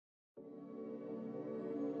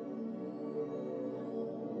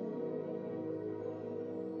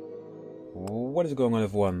What is going on,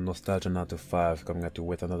 everyone? Nostalgia 9 to 5 coming at you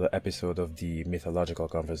with another episode of the Mythological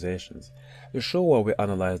Conversations, the show where we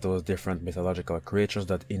analyze those different mythological creatures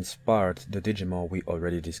that inspired the Digimon we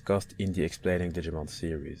already discussed in the Explaining Digimon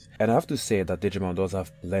series. And I have to say that Digimon does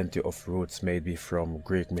have plenty of roots, maybe from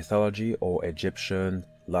Greek mythology or Egyptian,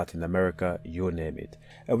 Latin America, you name it.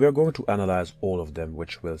 And we are going to analyze all of them,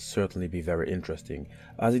 which will certainly be very interesting,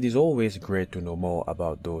 as it is always great to know more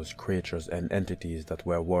about those creatures and entities that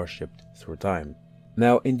were worshipped through time.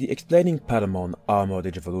 Now, in the Explaining Patamon Armor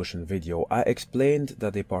Digivolution video, I explained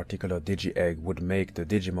that a particular Digi-Egg would make the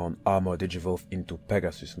Digimon Armor Digivolve into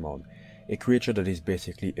PEGASUSMON, a creature that is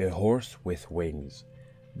basically a horse with wings.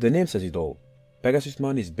 The name says it all.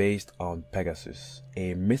 PEGASUSMON is based on Pegasus,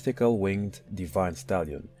 a mythical winged divine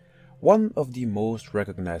stallion, one of the most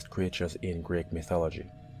recognized creatures in Greek mythology.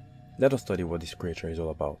 Let us study what this creature is all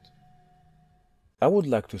about. I would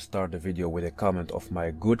like to start the video with a comment of my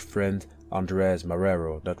good friend Andres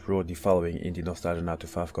Marrero that wrote the following in the Nostalgia 9 to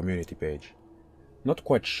 5 community page. Not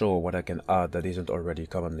quite sure what I can add that isn't already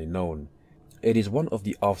commonly known. It is one of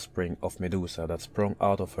the offspring of Medusa that sprung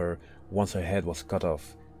out of her once her head was cut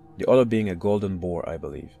off, the other being a golden boar, I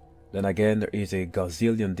believe. Then again, there is a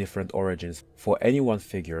gazillion different origins for any one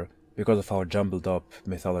figure because of how jumbled up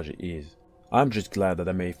mythology is. I'm just glad that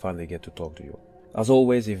I may finally get to talk to you. As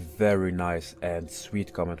always, a very nice and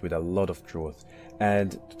sweet comment with a lot of truth.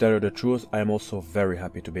 And to tell you the truth, I am also very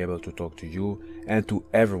happy to be able to talk to you and to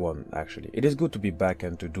everyone actually. It is good to be back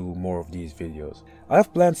and to do more of these videos. I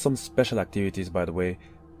have planned some special activities, by the way,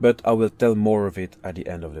 but I will tell more of it at the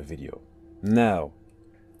end of the video. Now,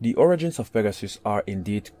 the origins of Pegasus are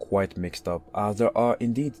indeed quite mixed up, as there are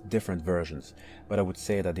indeed different versions, but I would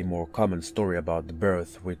say that the more common story about the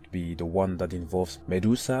birth would be the one that involves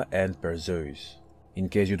Medusa and Perseus. In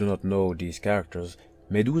case you do not know these characters,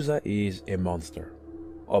 Medusa is a monster,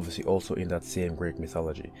 obviously also in that same Greek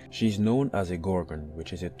mythology. She is known as a Gorgon,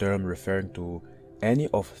 which is a term referring to any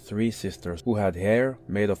of three sisters who had hair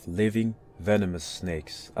made of living, venomous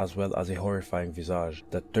snakes, as well as a horrifying visage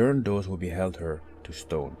that turned those who beheld her to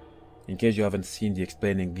stone. In case you haven't seen the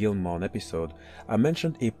Explaining GUILMON episode, I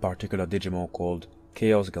mentioned a particular Digimon called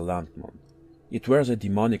GUILMON. It wears a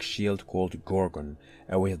demonic shield called Gorgon,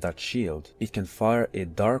 and with that shield, it can fire a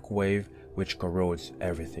dark wave which corrodes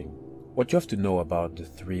everything. What you have to know about the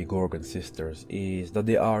three Gorgon sisters is that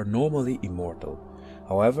they are normally immortal.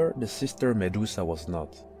 However, the sister Medusa was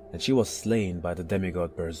not, and she was slain by the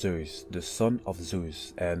demigod Perseus, the son of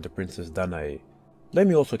Zeus, and the princess Danae. Let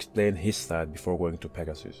me also explain his side before going to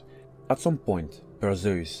Pegasus. At some point,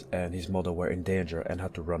 Perseus and his mother were in danger and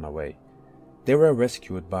had to run away. They were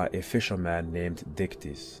rescued by a fisherman named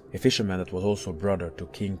Dictys, a fisherman that was also brother to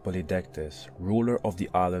King Polydectes, ruler of the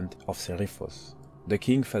island of Seriphos. The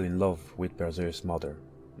king fell in love with Perseus' mother.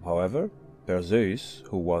 However, Perseus,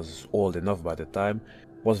 who was old enough by the time,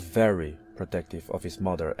 was very protective of his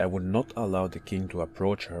mother and would not allow the king to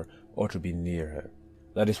approach her or to be near her.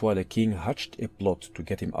 That is why the king hatched a plot to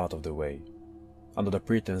get him out of the way. Under the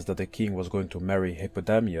pretense that the king was going to marry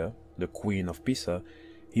Hippodamia, the queen of Pisa,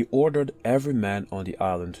 he ordered every man on the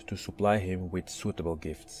island to supply him with suitable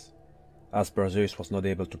gifts. As Perseus was not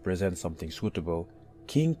able to present something suitable,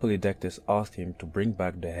 King Polydectes asked him to bring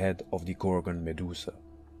back the head of the Gorgon Medusa.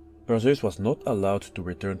 Perseus was not allowed to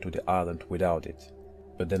return to the island without it.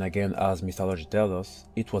 But then again, as mythology tells us,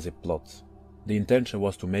 it was a plot. The intention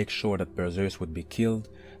was to make sure that Perseus would be killed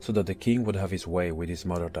so that the king would have his way with his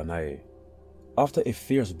mother Danae. After a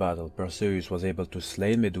fierce battle, Perseus was able to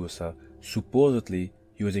slay Medusa, supposedly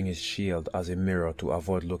using his shield as a mirror to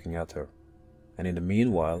avoid looking at her. And in the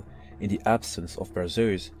meanwhile, in the absence of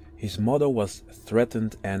Perseus, his mother was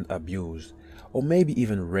threatened and abused, or maybe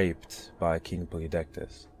even raped by King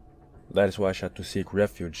Polydectes. That is why she had to seek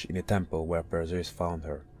refuge in a temple where Perseus found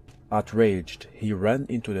her. Outraged, he ran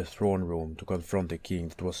into the throne room to confront the king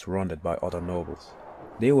that was surrounded by other nobles.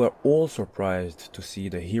 They were all surprised to see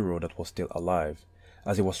the hero that was still alive,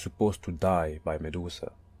 as he was supposed to die by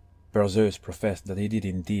Medusa. Perseus professed that he did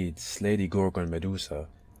indeed slay the Gorgon Medusa,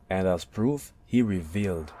 and as proof, he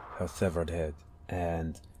revealed her severed head.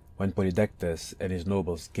 And when Polydectes and his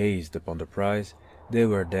nobles gazed upon the prize, they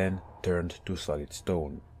were then turned to solid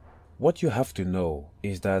stone. What you have to know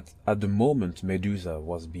is that at the moment Medusa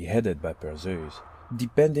was beheaded by Perseus,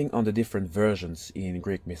 depending on the different versions in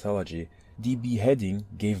Greek mythology, the beheading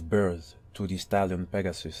gave birth to the stallion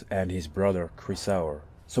Pegasus and his brother Chrysaor.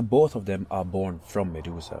 So both of them are born from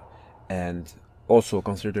Medusa. And also,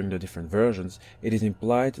 considering the different versions, it is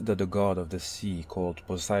implied that the god of the sea called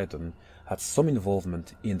Poseidon had some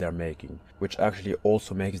involvement in their making, which actually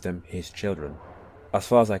also makes them his children. As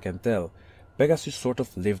far as I can tell, Pegasus sort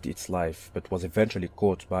of lived its life, but was eventually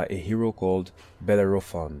caught by a hero called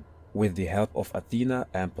Bellerophon, with the help of Athena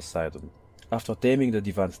and Poseidon. After taming the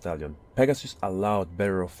divine stallion, Pegasus allowed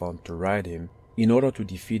Bellerophon to ride him in order to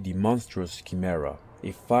defeat the monstrous Chimera,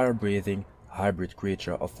 a fire-breathing hybrid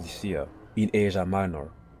creature of Lycia in Asia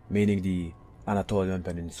Minor, meaning the Anatolian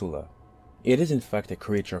Peninsula. It is in fact a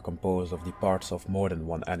creature composed of the parts of more than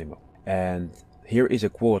one animal. And here is a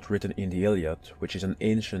quote written in the Iliad, which is an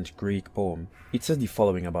ancient Greek poem. It says the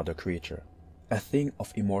following about the creature: "A thing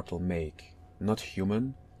of immortal make, not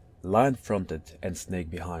human, lion-fronted and snake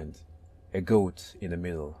behind, a goat in the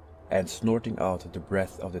middle, and snorting out the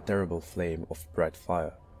breath of the terrible flame of bright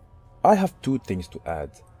fire." I have two things to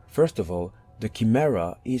add. First of all, the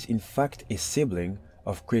Chimera is in fact a sibling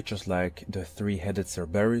of creatures like the three-headed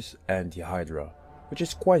Cerberus and the Hydra, which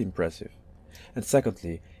is quite impressive. And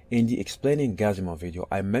secondly, in the Explaining GUILMON video,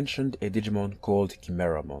 I mentioned a Digimon called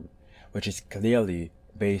Chimeramon, which is clearly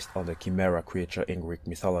based on the Chimera creature in Greek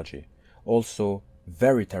mythology. Also,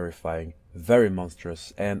 very terrifying, very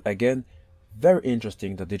monstrous, and again, very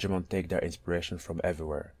interesting that Digimon take their inspiration from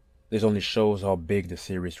everywhere. This only shows how big the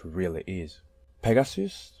series really is.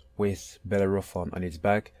 Pegasus, with Bellerophon on its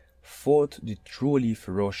back, fought the truly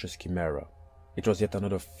ferocious Chimera. It was yet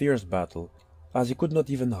another fierce battle, as he could not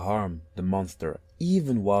even harm the monster,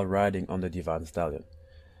 even while riding on the divine stallion.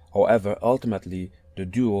 However, ultimately, the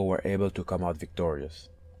duo were able to come out victorious,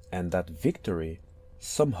 and that victory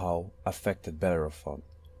somehow affected Bellerophon.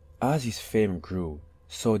 As his fame grew,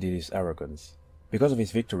 so did his arrogance. Because of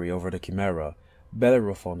his victory over the Chimera,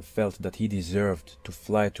 Bellerophon felt that he deserved to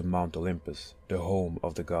fly to Mount Olympus, the home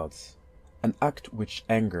of the gods, an act which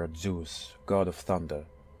angered Zeus, god of thunder.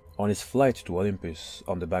 On his flight to Olympus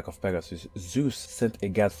on the back of Pegasus, Zeus sent a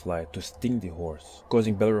gadfly to sting the horse,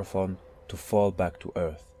 causing Bellerophon to fall back to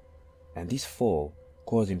earth. And this fall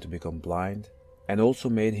caused him to become blind, and also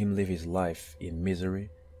made him live his life in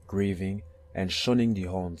misery, grieving, and shunning the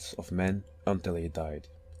haunts of men until he died.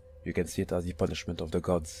 You can see it as the punishment of the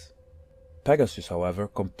gods. Pegasus, however,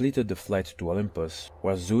 completed the flight to Olympus,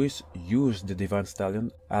 where Zeus used the divine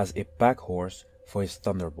stallion as a pack horse for his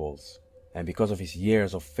thunderbolts. And because of his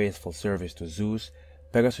years of faithful service to Zeus,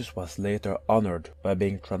 Pegasus was later honored by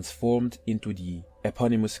being transformed into the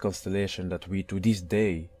eponymous constellation that we to this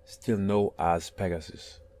day still know as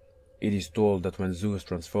Pegasus. It is told that when Zeus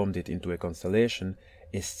transformed it into a constellation,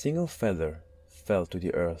 a single feather fell to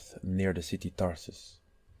the earth near the city Tarsus.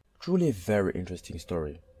 Truly a very interesting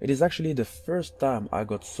story. It is actually the first time I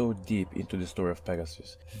got so deep into the story of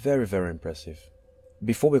Pegasus. Very, very impressive.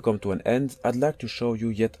 Before we come to an end, I'd like to show you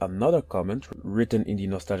yet another comment written in the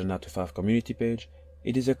Nostalgia 9to5 community page.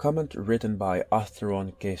 It is a comment written by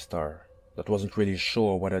Asteron K-Star that wasn't really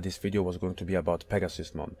sure whether this video was going to be about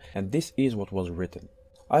PEGASUSMON, and this is what was written.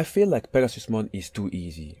 "I feel like PEGASUSMON is too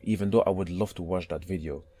easy, even though I would love to watch that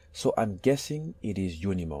video, so I'm guessing it is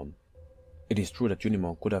Unimon. It is true that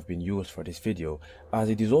Unimon could have been used for this video, as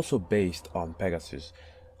it is also based on Pegasus.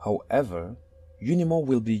 However, Unimon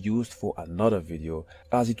will be used for another video,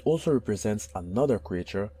 as it also represents another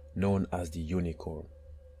creature known as the unicorn."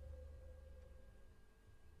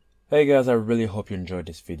 Hey guys, I really hope you enjoyed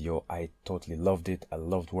this video. I totally loved it. I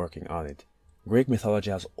loved working on it. Greek mythology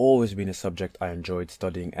has always been a subject I enjoyed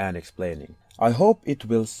studying and explaining. I hope it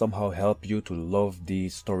will somehow help you to love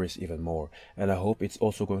these stories even more, and I hope it's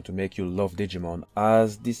also going to make you love Digimon,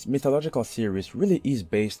 as this mythological series really is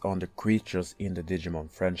based on the creatures in the Digimon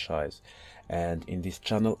franchise. And in this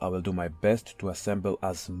channel I will do my best to assemble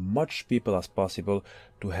as much people as possible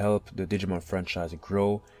to help the Digimon franchise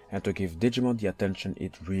grow and to give Digimon the attention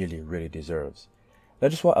it really deserves.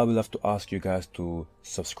 That is why I will have to ask you guys to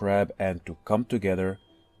subscribe and to come together.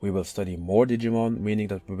 We will study more Digimon, meaning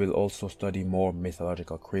that we will also study more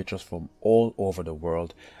mythological creatures from all over the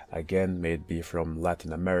world. Again, may it be from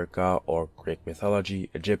Latin America or Greek mythology,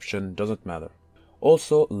 Egyptian, doesn't matter.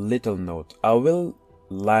 Also, little note, I will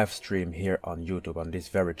live stream here on YouTube on this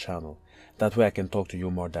very channel. That way I can talk to you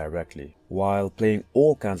more directly while playing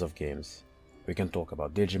all kinds of games. We can talk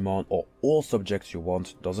about Digimon or all subjects you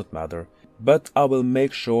want, doesn't matter. But I will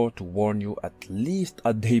make sure to warn you at least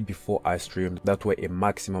a day before I stream, that way a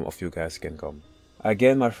maximum of you guys can come.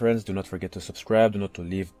 Again, my friends, do not forget to subscribe, do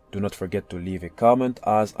not forget to leave a comment,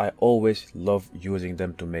 as I always love using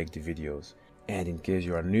them to make the videos. And in case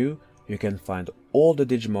you are new, you can find all the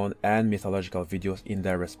Digimon and mythological videos in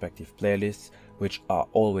their respective playlists, which are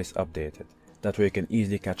always updated. That way you can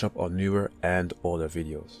easily catch up on newer and older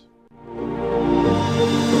videos.